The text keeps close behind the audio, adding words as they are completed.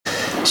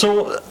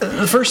So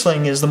the first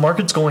thing is the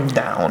market's going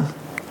down.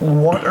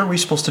 What are we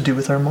supposed to do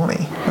with our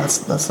money? That's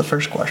the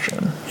first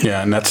question.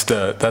 Yeah, and that's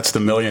the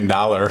 $1 million,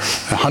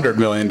 $100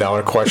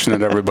 million question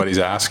that everybody's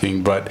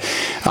asking. But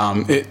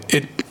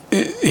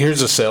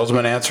here's a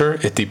salesman answer.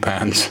 It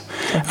depends.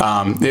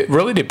 It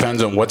really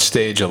depends on what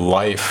stage of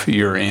life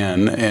you're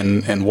in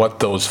and what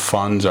those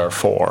funds are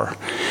for.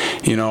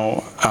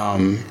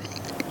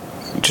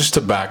 Just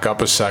to back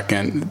up a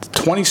second,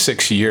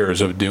 26 years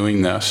of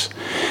doing this.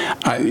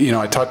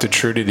 I talked to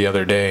Trudy the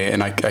other day,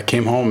 and I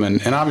came home,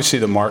 and obviously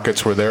the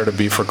markets were there to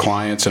be for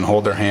clients and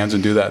hold their hands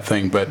and do that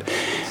thing, but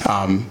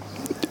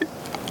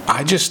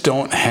I just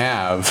don't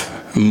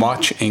have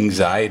much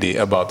anxiety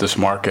about this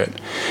market,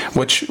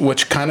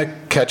 which kind of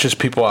catches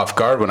people off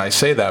guard when I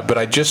say that, but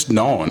I just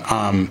don't.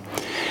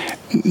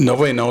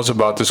 Nobody knows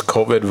about this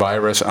COVID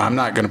virus. I'm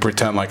not going to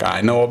pretend like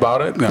I know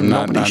about it. I'm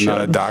not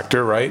a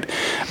doctor, right?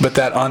 But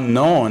that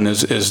unknown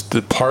is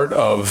the part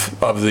of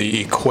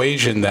the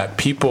equation that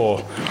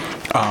people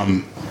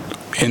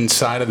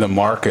inside of the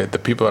market, the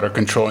people that are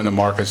controlling the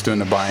markets, doing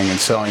the buying and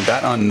selling,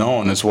 that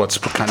unknown is what's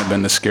kind of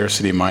been the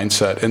scarcity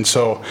mindset. And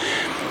so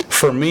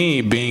for me,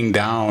 being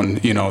down,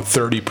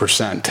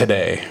 30%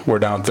 today, we're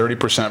down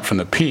 30% from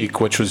the peak,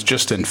 which was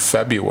just in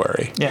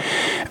February. Yeah.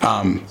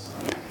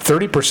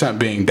 30%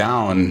 being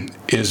down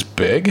is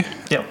big,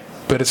 yep.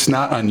 But it's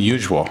not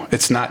unusual.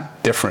 It's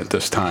not different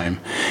this time.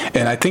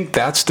 And I think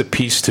that's the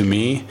piece to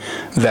me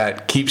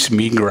that keeps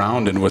me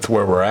grounded with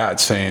where we're at,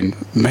 saying,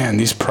 man,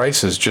 these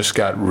prices just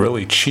got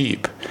really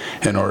cheap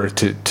in order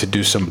to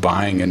do some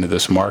buying into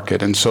this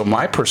market. And so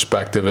my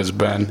perspective has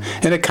been,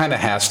 and it kind of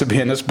has to be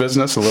in this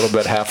business, a little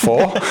bit half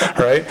full,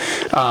 right?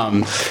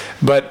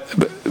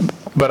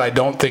 But I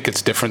don't think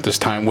it's different this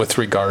time with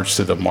regards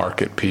to the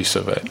market piece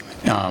of it.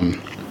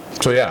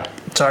 So yeah.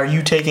 So are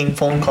you taking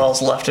phone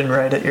calls left and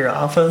right at your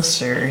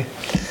office, or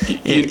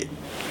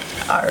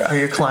are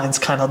your clients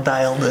kind of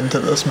dialed into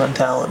this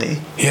mentality?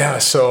 Yeah,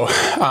 so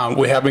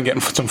we have been getting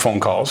some phone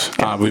calls.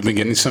 We've been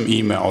getting some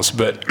emails,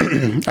 but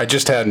I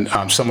just had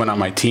someone on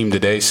my team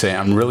today say,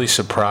 I'm really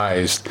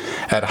surprised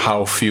at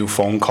how few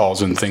phone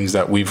calls and things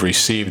that we've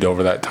received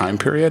over that time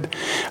period,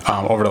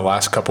 over the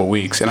last couple of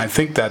weeks. And I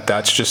think that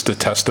that's just a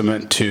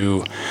testament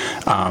to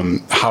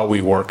how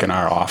we work in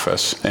our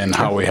office and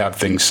how we have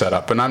things set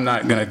up. And I'm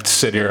not going to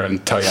sit here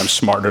and tell you I'm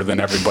smarter than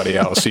everybody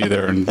else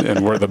either,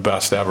 and we're the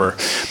best ever.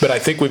 But I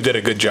think we've did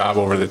a good job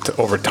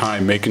over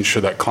time making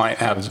sure that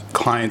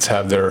clients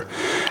have their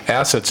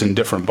assets in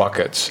different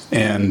buckets,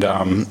 and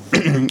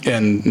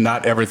and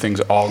not everything's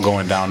all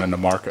going down in the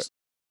market.